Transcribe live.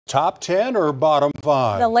Top 10 or bottom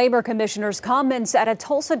 5? The labor commissioner's comments at a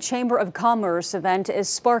Tulsa Chamber of Commerce event is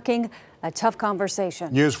sparking a tough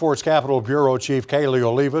conversation. News 4's Capitol Bureau Chief Kaylee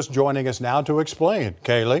Olivas joining us now to explain.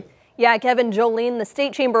 Kaylee? Yeah, Kevin, Jolene, the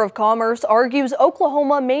State Chamber of Commerce argues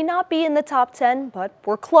Oklahoma may not be in the top 10, but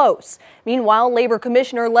we're close. Meanwhile, Labor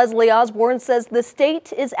Commissioner Leslie Osborn says the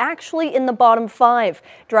state is actually in the bottom 5,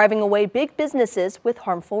 driving away big businesses with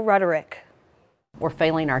harmful rhetoric. We're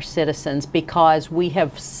failing our citizens because we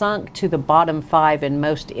have sunk to the bottom 5 in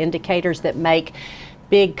most indicators that make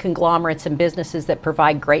big conglomerates and businesses that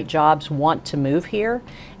provide great jobs want to move here.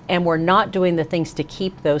 And we're not doing the things to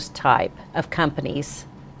keep those type of companies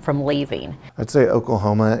from leaving. I'd say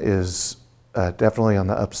Oklahoma is definitely on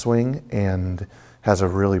the upswing and has a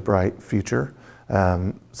really bright future.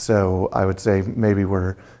 So I would say maybe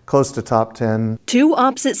we're close to top 10. Two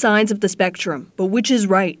opposite sides of the spectrum, but which is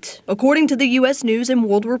right? According to the U.S. News and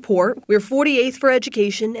World Report, we're 48th for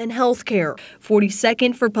education and healthcare,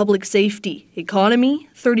 42nd for public safety, economy,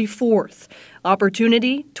 34th,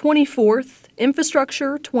 opportunity, 24th,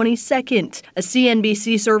 infrastructure, 22nd. A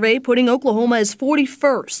CNBC survey putting Oklahoma as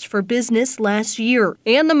 41st for business last year.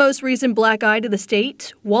 And the most recent black eye to the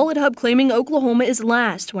state, Wallet Hub claiming Oklahoma is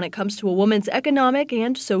last when it comes to a woman's economic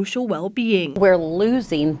and social well-being. We're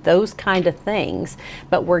losing those kind of things,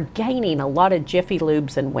 but we're gaining a lot of Jiffy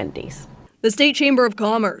Lubes and Wendy's. The State Chamber of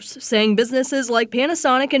Commerce saying businesses like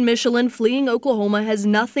Panasonic and Michelin fleeing Oklahoma has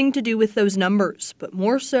nothing to do with those numbers, but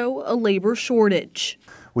more so a labor shortage.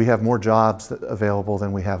 We have more jobs available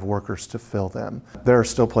than we have workers to fill them. There are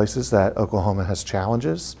still places that Oklahoma has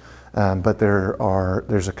challenges, but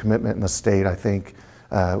there's a commitment in the state, I think,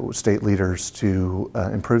 state leaders to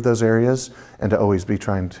improve those areas and to always be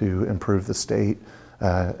trying to improve the state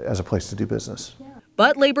as a place to do business.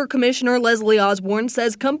 But Labor Commissioner Leslie Osborn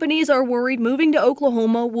says companies are worried moving to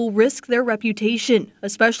Oklahoma will risk their reputation,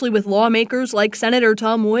 especially with lawmakers like Senator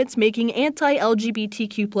Tom Woods making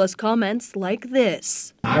anti-LGBTQ+ comments like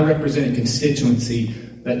this. I represent a constituency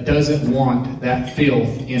that doesn't want that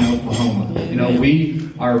filth in Oklahoma. You know, we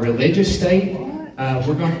are a religious state.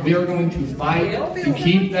 We are going to fight to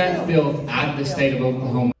keep that filth out of the state of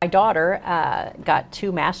Oklahoma. My daughter got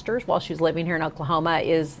 2 masters while she was living here in Oklahoma,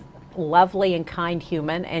 is lovely and kind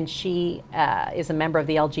human, and she is a member of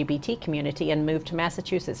the LGBT community and moved to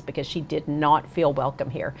Massachusetts because she did not feel welcome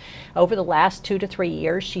here. Over the last 2 to 3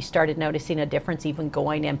 years, she started noticing a difference even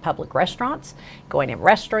going in public restaurants, going in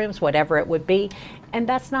restrooms, whatever it would be, and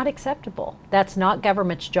that's not acceptable. That's not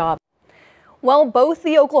government's job. Well, both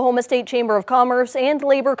the Oklahoma State Chamber of Commerce and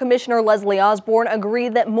Labor Commissioner Leslie Osborn agree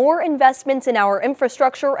that more investments in our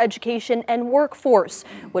infrastructure, education, and workforce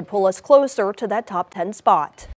would pull us closer to that top 10 spot.